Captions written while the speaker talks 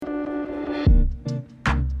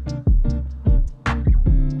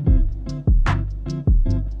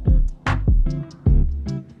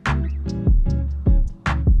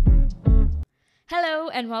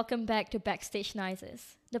and welcome back to Backstage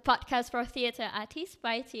Noises, the podcast for theatre artists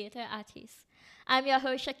by theatre artists. I'm your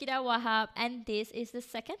host Shakira Wahab, and this is the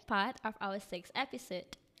second part of our sixth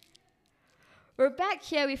episode. We're back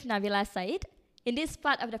here with Nabilah Said. In this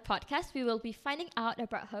part of the podcast, we will be finding out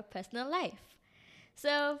about her personal life.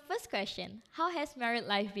 So, first question, how has married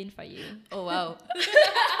life been for you? Oh, wow.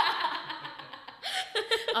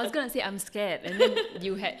 I was going to say I'm scared, and then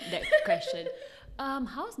you had that question.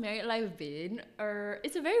 How's married life been?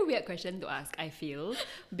 It's a very weird question to ask, I feel,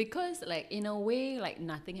 because in a way,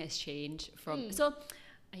 nothing has changed from... So,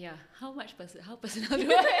 yeah, how personal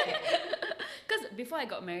do I... Because before I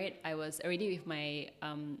got married, I was already with my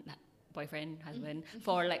boyfriend, husband,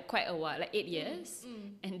 for quite a while, 8 years.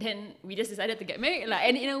 And then we just decided to get married.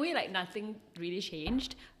 And in a way, nothing really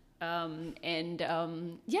changed.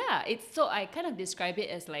 It's so I kind of describe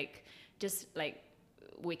it as just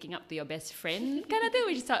waking up to your best friend kind of thing,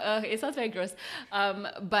 which is it sounds very gross,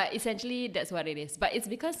 but essentially that's what it is. But it's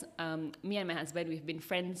because me and my husband, we've been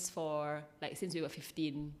friends for since we were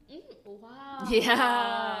 15. Wow.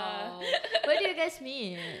 Yeah. Where do you guys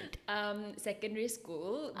meet? Secondary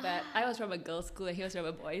school, but I was from a girls' school and he was from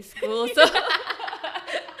a boys' school, so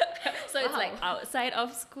so it's outside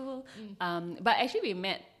of school. But actually we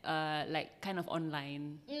met kind of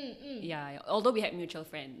online. Yeah, although we had mutual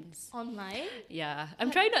friends. Online? Yeah,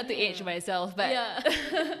 I'm trying not to age myself, but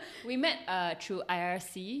we met through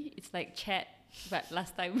IRC. It's chat, but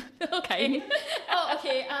last time. Okay.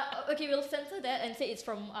 Okay, we'll censor that and say it's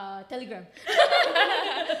from Telegram.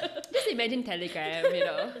 Just imagine Telegram,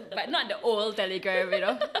 but not the old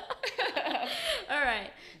Telegram,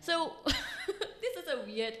 Alright, so this is a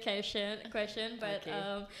weird question, but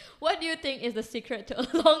what do you think is the secret to a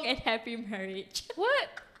long and happy marriage? What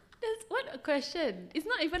a question. It's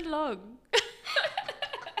not even long.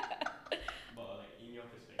 But in your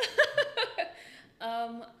perspective.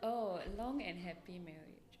 Long and happy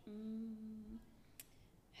marriage.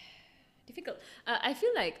 Difficult. I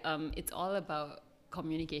feel it's all about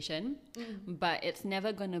communication, but it's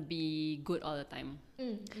never gonna be good all the time.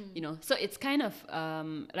 So it's kind of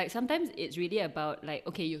sometimes it's really about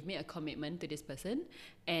okay, you've made a commitment to this person,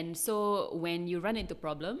 and so when you run into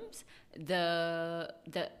problems, the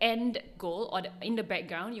end goal or in the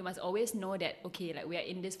background, you must always know that okay, we are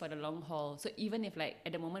in this for the long haul. So even if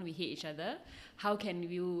at the moment we hate each other, how can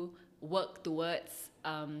you work towards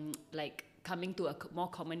coming to a more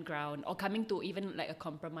common ground, or coming to even a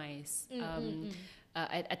compromise.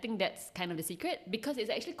 I think that's kind of the secret, because it's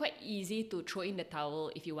actually quite easy to throw in the towel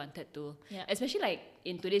if you wanted to. Yeah. Especially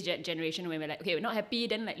in today's generation, when we're okay, we're not happy,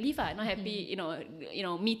 then leave. Not happy,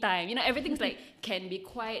 me time. Everything's can be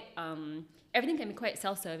quite everything can be quite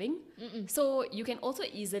self-serving. So you can also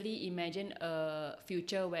easily imagine a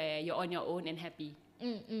future where you're on your own and happy.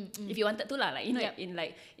 If you wanted to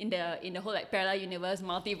in the whole parallel universe,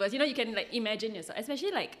 multiverse, you can imagine yourself,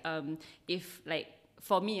 especially if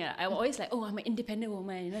for me, I'm always I'm an independent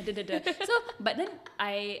woman, So, but then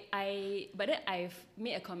I've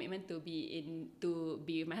made a commitment to be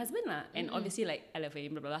with my husband, and obviously I love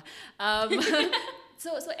him, blah blah blah.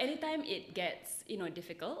 So anytime it gets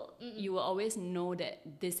difficult, you will always know that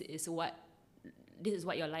this is what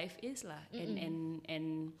your life is,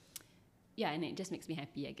 and it just makes me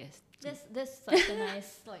happy, I guess. That's such a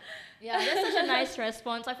nice that's such a nice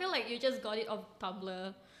response. I feel like you just got it off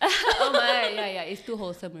Tumblr. Oh my, yeah, it's too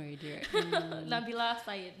wholesome already, right? Nabilah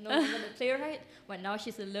Said, no longer the playwright, but now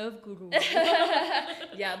she's a love guru.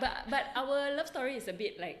 Yeah, but our love story is a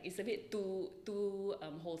bit too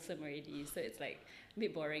wholesome already, so it's a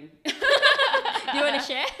bit boring. Do you want to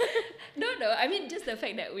share? No. I mean, just the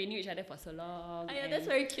fact that we knew each other for so long. Yeah, that's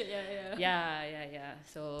very cute. Yeah.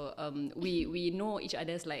 So we know each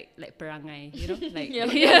other's perangai,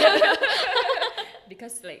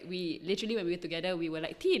 because we literally, when we were together, we were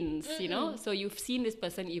teens, so you've seen this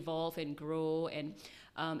person evolve and grow, and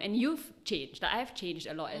you've changed. I've changed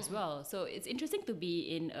a lot as well. So it's interesting to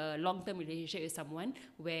be in a long-term relationship with someone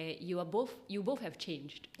where you both have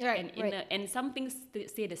changed, right? And some things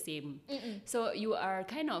stay the same. So you are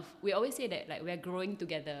we always say that we're growing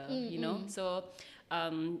together, So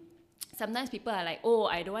sometimes people are oh,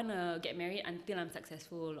 I don't want to get married until I'm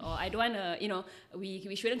successful, or I don't want to,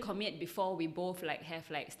 we shouldn't commit before we both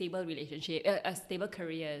have stable relationship, stable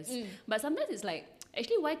careers. But sometimes it's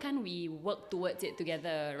actually, why can't we work towards it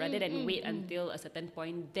together rather than wait until a certain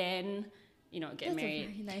point, then get That's married? A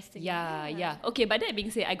very nice thing. Yeah. Okay, but that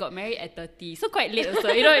being said, I got married at 30, so quite late also.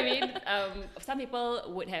 You know what I mean? Some people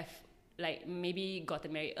would have maybe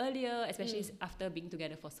gotten married earlier, especially after being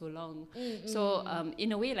together for so long. So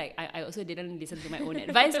in a way, I also didn't listen to my own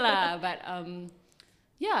advice lah. But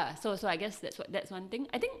yeah, so I guess that's one thing.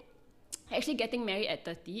 I think actually getting married at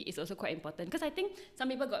 30 is also quite important because I think some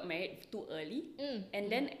people got married too early, and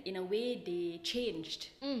then in a way they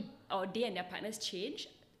changed, or they and their partners changed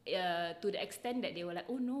to the extent that they were like,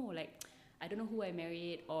 oh no, like I don't know who I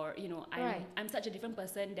married, or I'm such a different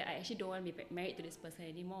person that I actually don't want to be married to this person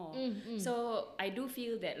anymore. So I do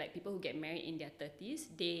feel that like people who get married in their 30s,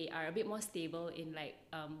 they are a bit more stable in like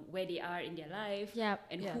where they are in their life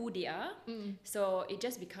and who they are. So it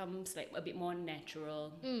just becomes like a bit more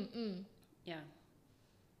natural. Yeah.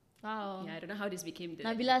 Wow. Yeah, I don't know how this became the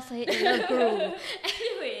Nabilah Said love guru.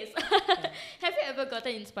 Anyways, have you ever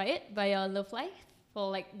gotten inspired by your love life for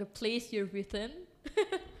like the plays you've written?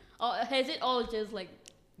 Or has it all just like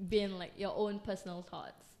been like your own personal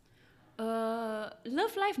thoughts?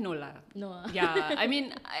 Love life, no lah. No. Yeah, I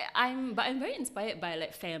mean, I'm very inspired by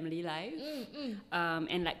like family life,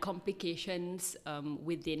 and like complications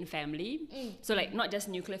within family. So like not just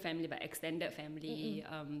nuclear family but extended family.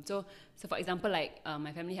 So for example, like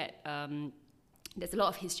my family had there's a lot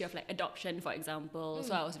of history of like adoption, for example.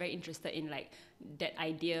 So I was very interested in like that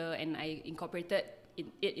idea, and I incorporated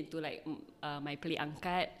it into like my play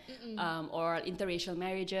Angkat, or interracial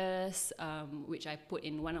marriages, which I put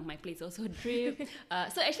in one of my plays also, Drip.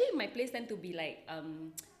 So actually my plays tend to be like a,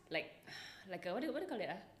 what do you call it?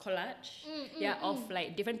 Collage, of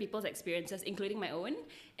like different people's experiences, including my own,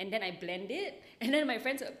 and then I blend it, and then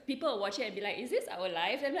people will watch it and be like, "Is this our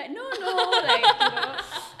life?" I'm like, "No, like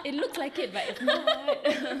it looks like it, but it's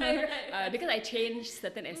not," because I changed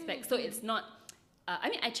certain aspects, so it's not. I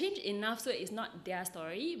mean, I changed enough so it's not their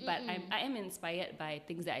story, but I am inspired by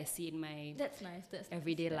things that I see in my That's nice.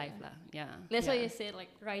 everyday life lah. Yeah. That's why you said like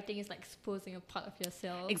writing is like exposing a part of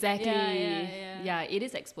yourself. Exactly. Yeah. It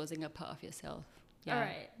is exposing a part of yourself. Yeah. All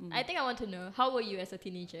right. I think I want to know, how were you as a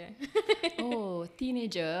teenager?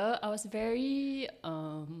 Teenager, I was very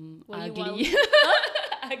ugly.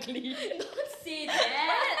 Ugly. Don't say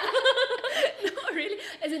that. No, really.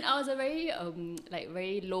 As in, I was a very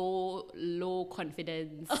very low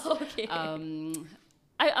confidence. Oh, okay.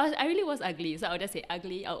 I really was ugly, so I'll just say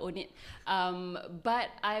ugly. I'll own it. But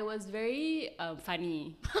I was very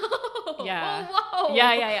funny. Yeah. Oh, wow.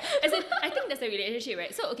 Yeah. As in, I think that's a relationship,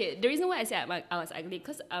 right? So okay, the reason why I say I was ugly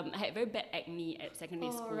because I had very bad acne at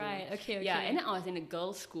secondary school. Right. Okay. Yeah, and then I was in a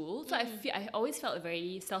girls' school, so I always felt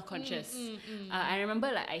very self-conscious. I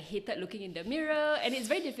remember like I hated looking in the mirror, and it's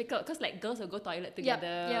very difficult because like girls will go toilet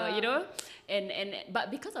together, you know, and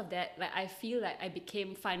but because of that, like I feel like I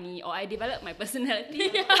became funny, or I developed my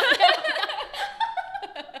personality. It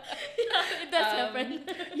does happen.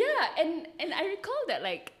 And I recall that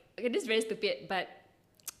like, okay, this is very stupid, but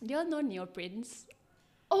do you all know neoprenes?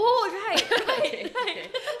 Oh, right. Okay.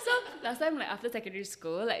 So last time, like after secondary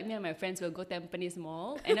school, like me and my friends will go Tampines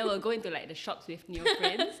Mall, and then we'll go into like the shops with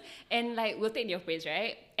neoprenes, and like we'll take neoprenes,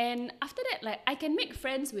 right? And after that, like I can make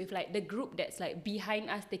friends with like the group that's like behind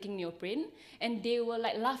us taking neoprene, and they will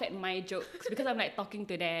like laugh at my jokes because I'm like talking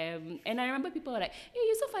to them. And I remember people were like, "Hey,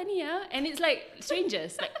 you're so funny, yeah?" And it's like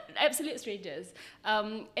strangers, like absolute strangers.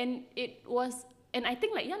 And it was, and I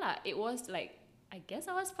think like it was like, I guess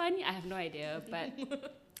I was funny. I have no idea, but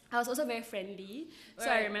I was also very friendly. So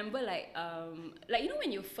I remember like you know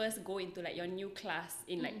when you first go into like your new class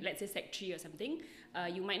in like let's say Sec 3 or something,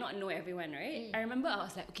 you might not know everyone, right? I remember I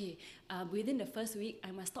was like, okay, within the first week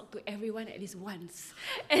I must talk to everyone at least once,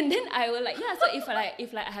 and then I will like so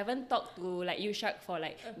if I haven't talked to like Yushak for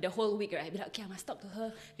like the whole week, right, I'd be like, okay, I must talk to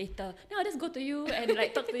her later. Then I'll just go to you and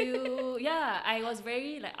like talk to you. Yeah, I was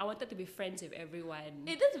very like, I wanted to be friends with everyone.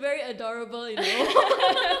 It is very adorable, you know.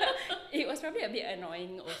 It was probably a bit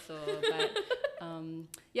annoying also,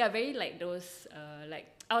 but very like those like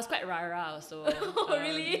I was quite rara also. Oh,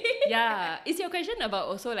 really? Yeah. Is your question about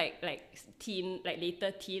also like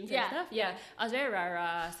later teens and stuff? Yeah. I was very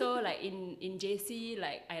rara. So like in JC,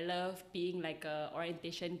 like I love being like a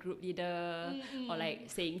orientation group leader, or like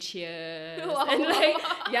saying cheers. Wow. And like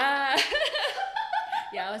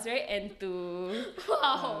yeah, I was very into.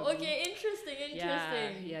 Wow. Okay. Interesting.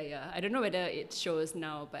 Yeah. I don't know whether it shows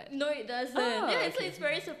now, but No, it doesn't. Oh, It's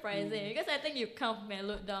very surprising because I think you've kind of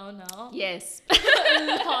mellowed down now. yes. A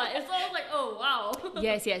lot. It's almost like, oh wow.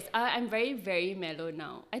 Yes. I'm very, very mellow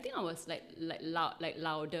now. I think I was like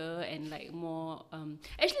louder and like more.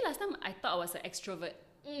 Actually, last time I thought I was an extrovert.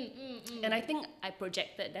 And I think I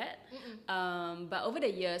projected that. But over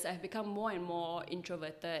the years, I've become more and more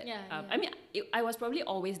introverted. I mean, I was probably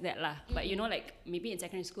always that lah. But you know, like maybe in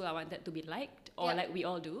secondary school, I wanted to be liked, or like we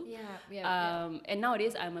all do. And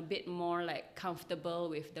nowadays, I'm a bit more like comfortable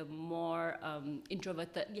with the more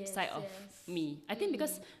introverted side of me. I think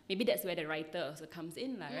because maybe that's where the writer also comes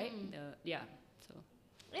in lah, right? So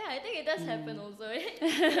Yeah, I think it does happen also.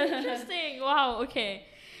 Interesting. Wow. Okay.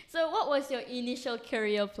 So, what was your initial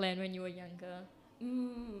career plan when you were younger?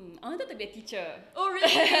 I wanted to be a teacher. Oh, really?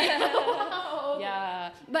 Wow.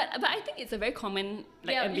 Yeah, but I think it's a very common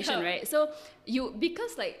like Yeah, ambition, yeah. right? So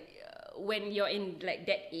because like when you're in like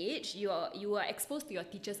that age, you are exposed to your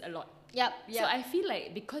teachers a lot. Yep. So I feel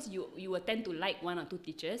like because you will tend to like one or two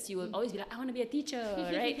teachers, you will always be like, I want to be a teacher,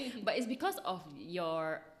 right? But it's because of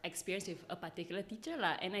your experience with a particular teacher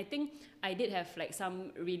lah. And I think I did have like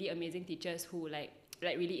some really amazing teachers who like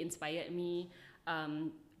really inspired me.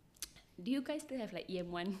 Do you guys still have like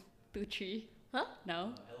EM 1, 2, 3 Huh?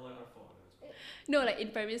 now? L1 or 4. No, like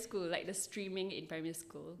in primary school, like the streaming in primary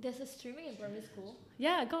school. There's a streaming in primary school.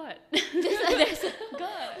 Yeah, God. There's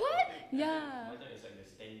God. what? Yeah. One time it's like the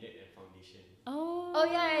standard and foundation. Oh. Oh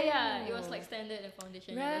yeah. It was like standard and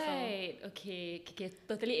foundation. Yeah, that's all. Right. Okay.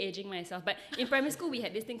 Totally aging myself. But in primary school, we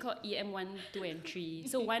had this thing called EM 1, 2, and 3.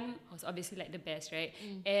 So 1 was obviously like the best, right?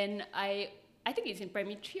 And I think it's in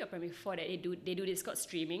primary 3 or primary 4 that they do this called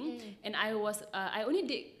streaming. And I only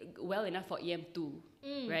did well enough for EM 2.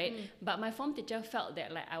 Right? But my form teacher felt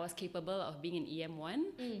that like I was capable of being in EM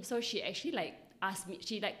 1. So she actually like asked me,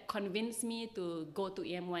 she like convinced me to go to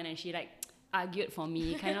EM 1, and she like argued for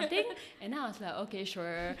me kind of thing. And I was like, okay,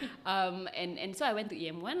 sure. And so I went to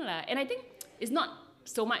EM 1 lah. And I think it's not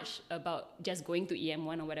so much about just going to EM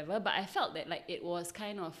 1 or whatever, but I felt that like it was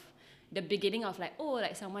kind of the beginning of like, oh,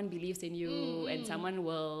 like someone believes in you and someone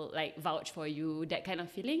will like vouch for you, that kind of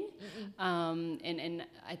feeling. And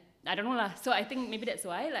I don't know lah. So I think maybe that's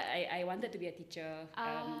why like I wanted to be a teacher.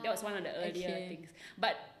 That was one of the earlier things.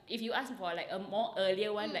 But if you ask for like a more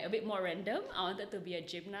earlier one, like a bit more random, I wanted to be a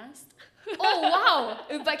gymnast. Oh wow!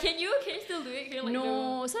 But can you still do it? Can you, like,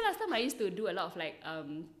 No. So last time I used to do a lot of like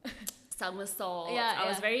somersaults. I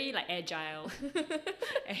was very like agile.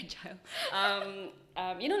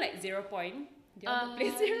 You know, like 0 point. Do you want to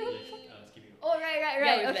play 0 point? Skipping. Oh right.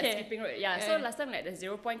 Yeah, with Okay. like skipping rope. Yeah. So last time like the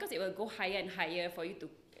 0 point, because it will go higher and higher for you to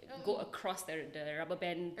go across the rubber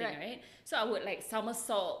band thing, right? So I would like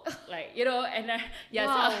somersault, like, you know, and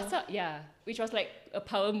Wow. so which was like a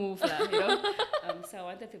power move lah, you know. So I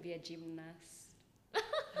wanted to be a gymnast,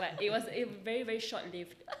 but it was a very very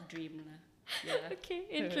short-lived dream lah. Yeah. Okay,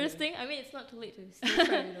 interesting. I mean, it's not too late to still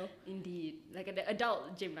try, you know. Indeed, like the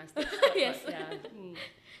adult gymnastics. Yes. Yeah.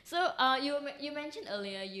 So, you mentioned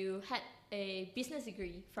earlier you had a business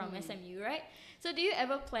degree from SMU, right? So, do you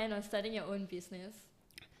ever plan on starting your own business?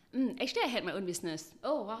 Actually, I had my own business.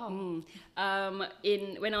 Oh wow.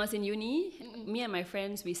 When I was in uni, me and my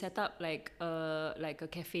friends, we set up like a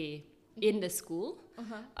cafe in the school,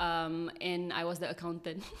 and I was the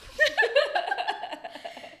accountant.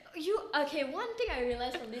 One thing I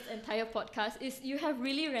realized from this entire podcast is you have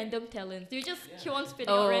really random talents. You just keep on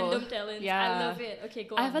spitting out random talents. Yeah. I love it. Okay,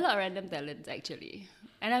 go on. I have a lot of random talents actually,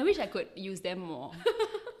 and I wish I could use them more.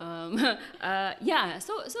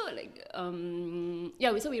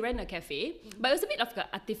 So we ran a cafe, but it was a bit of an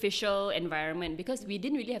artificial environment because we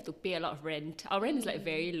didn't really have to pay a lot of rent. Our rent is like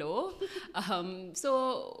very low,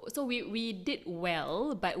 so we did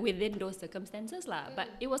well, but within those circumstances lah. But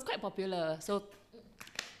it was quite popular, so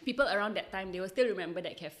people around that time, they will still remember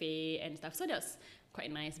that cafe and stuff. So that was quite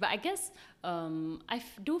nice. But I guess I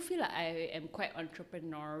do feel like I am quite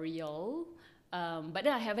entrepreneurial, but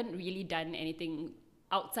then I haven't really done anything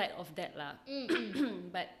outside of that lah.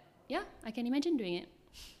 But yeah, I can imagine doing it.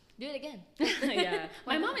 Do it again. Yeah,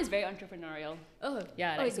 my mom is very entrepreneurial. Oh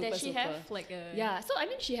Yeah, like super, does she super. have like a? Yeah, so I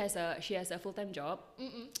mean she has a full-time job,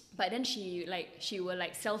 but then she will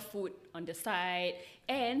like sell food on the side,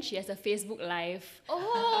 and she has a Facebook Live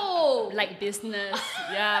Oh. like business.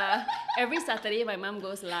 Yeah, every Saturday my mom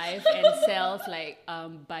goes live and sells like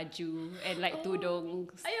baju and like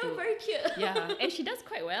tudungs. I am very cute. Yeah, and she does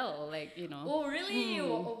quite well, like, you know. Oh really?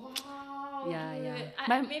 Oh, wow. Yeah,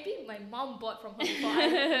 yeah. Maybe my mom bought from her before. I have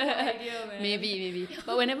no idea, man. Maybe.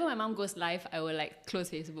 But whenever my mom goes live, I will like close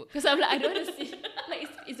Facebook because I'm like, I don't want to see. Like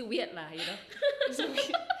it's weird lah, you know. It's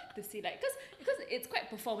weird to see like because it's quite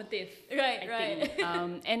performative. Right, I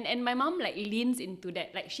think. And my mom like leans into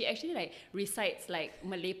that. Like she actually like recites like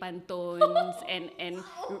Malay pantones and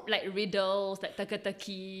like riddles, like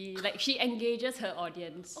teka-teki. Like she engages her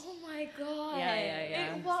audience. Oh my god.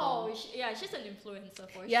 Yeah. Wow. She's an influencer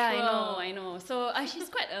for sure. Yeah, I know. So she's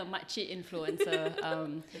quite a makcik influencer.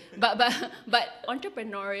 But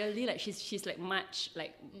entrepreneurially, like she's like much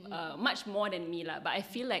more than me lah. But I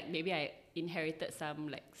feel like maybe I inherited some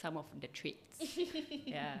of the traits.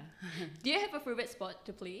 Yeah. Do you have a favorite sport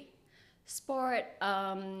to play? Sport.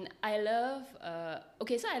 I love.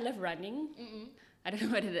 So I love running. I don't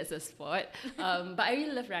know whether that's a sport, but I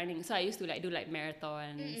really love running. So I used to like do like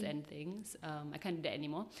marathons and things. I can't do that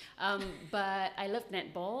anymore. But I love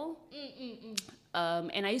netball.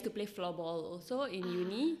 And I used to play floorball also in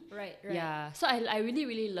uni. Right. Yeah. So I really,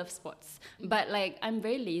 really love sports. But like I'm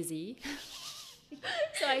very lazy.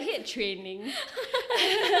 So I hate training.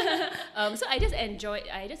 So I just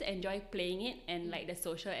enjoy playing it and like the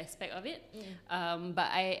social aspect of it. But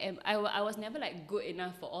I was never like good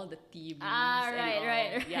enough for all the teams.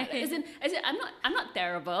 Right. Yeah, like, as in I'm not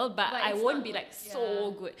terrible, but I won't be like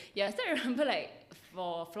so good. Yeah, so I remember like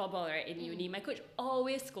for floorball, right, in uni, my coach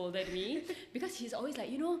always scolded me because he's always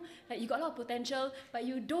like, like you got a lot of potential, but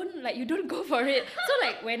you don't go for it. So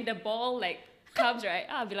like when the ball like comes, right,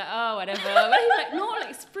 I'll be like, oh, whatever. But he's like, no,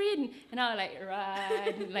 like sprint. And I'll like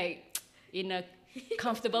run like in a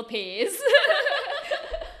comfortable pace.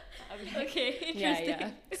 Like, Okay, interesting. yeah.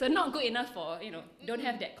 So not good enough for, don't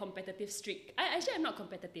have that competitive streak. I'm not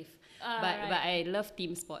competitive, but I love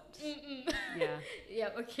team sports. Yeah. Yeah,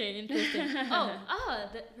 okay, interesting.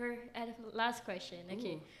 We're at the last question.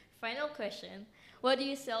 Okay, final question. What do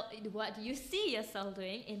you see yourself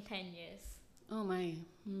doing in 10 years? Oh my.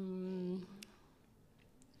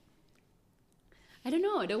 I don't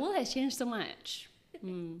know. The world has changed so much. A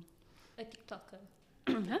TikToker.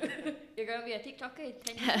 Huh? You're gonna be a TikToker in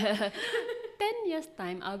 10 years? 10 years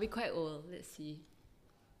time, I'll be quite old. Let's see.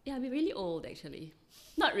 Yeah, I'll be really old actually.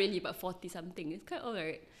 Not really, but 40 something. It's quite old,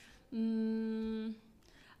 right? I'm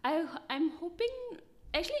hoping,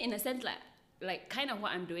 actually in a sense like kind of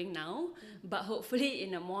what I'm doing now, but hopefully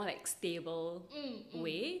in a more like stable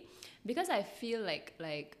way. Because I feel like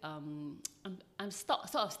I'm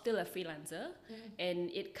sort of still a freelancer, and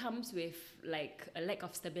it comes with like a lack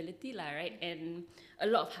of stability, right? And a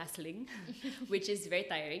lot of hustling, which is very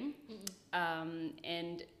tiring.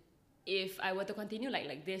 And if I were to continue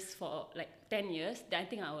like this for like 10 years, then I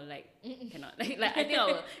think I will cannot. Like I think I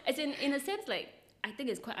will, as in a sense, like I think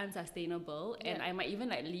it's quite unsustainable, and I might even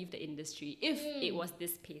like leave the industry if it was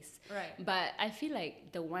this pace. Right. But I feel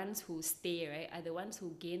like the ones who stay, right, are the ones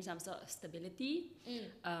who gain some sort of stability.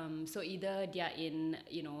 So either they are in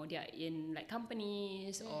like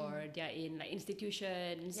companies, or they are in like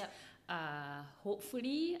institutions. Yep.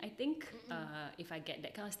 Hopefully, I think if I get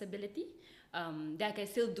that kind of stability, then I can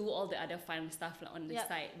still do all the other fun stuff like, on the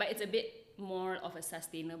side. But it's a bit more of a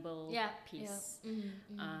sustainable piece.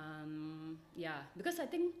 Because I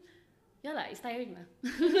think it's tiring lah.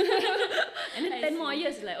 And then 10 more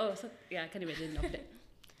years like, oh, so I can't imagine of that.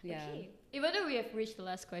 Yeah. Okay. Even though we have reached the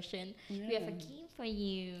last question, we have a game for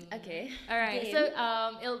you. Okay. All right. Game.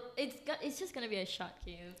 So it's just gonna be a short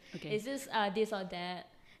game. Okay. It's just this or that.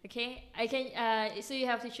 Okay. I can so you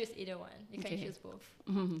have to choose either one. You can choose both.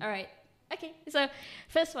 All right. Okay. So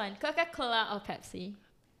first one, Coca-Cola or Pepsi?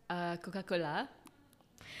 Coca-Cola.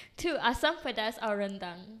 2, asam pedas or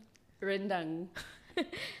rendang? Rendang.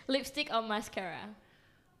 Lipstick or mascara?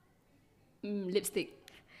 Lipstick.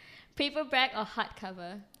 Paperback or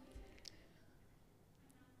hardcover?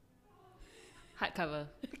 Hardcover.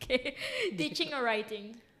 Okay. Teaching or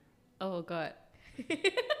writing? Oh God.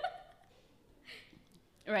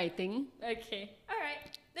 Writing. Okay. All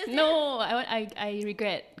right. That's No, I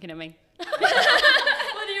regret. Okay, never mind.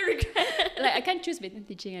 What do you regret? Like I can't choose between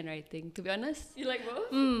teaching and writing. To be honest. You like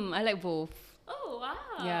both? I like both. Oh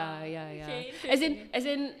wow. Yeah. Okay, As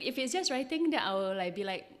in, if it's just writing, then I will like be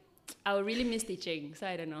like, I will really miss teaching. So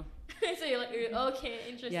I don't know. So you're like, okay,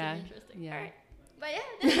 interesting. Yeah. All right. But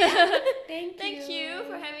yeah, thank you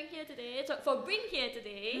for having here today. For being here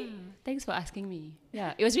today. Thanks for asking me.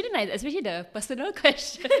 Yeah, it was really nice, especially the personal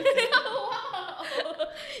question. Wow.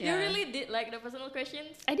 You Yeah. really did like the personal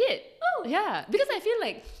questions? I did. Oh. Yeah, because I feel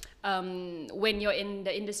like when you're in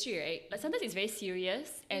the industry, right, like sometimes it's very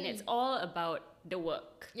serious and it's all about the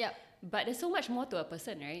work. Yep. But there's so much more to a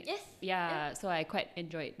person, right? Yes. Yeah, so I quite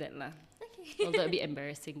enjoyed that lah. Okay. Although a bit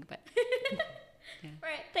embarrassing, but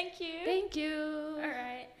Alright, thank you. thank you.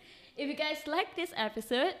 Alright. If you guys like this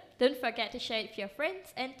episode, don't forget to share it with your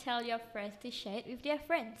friends and tell your friends to share it with their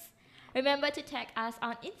friends. Remember to tag us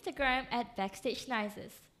on Instagram at Backstage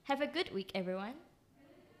Nicest. Have a good week, everyone.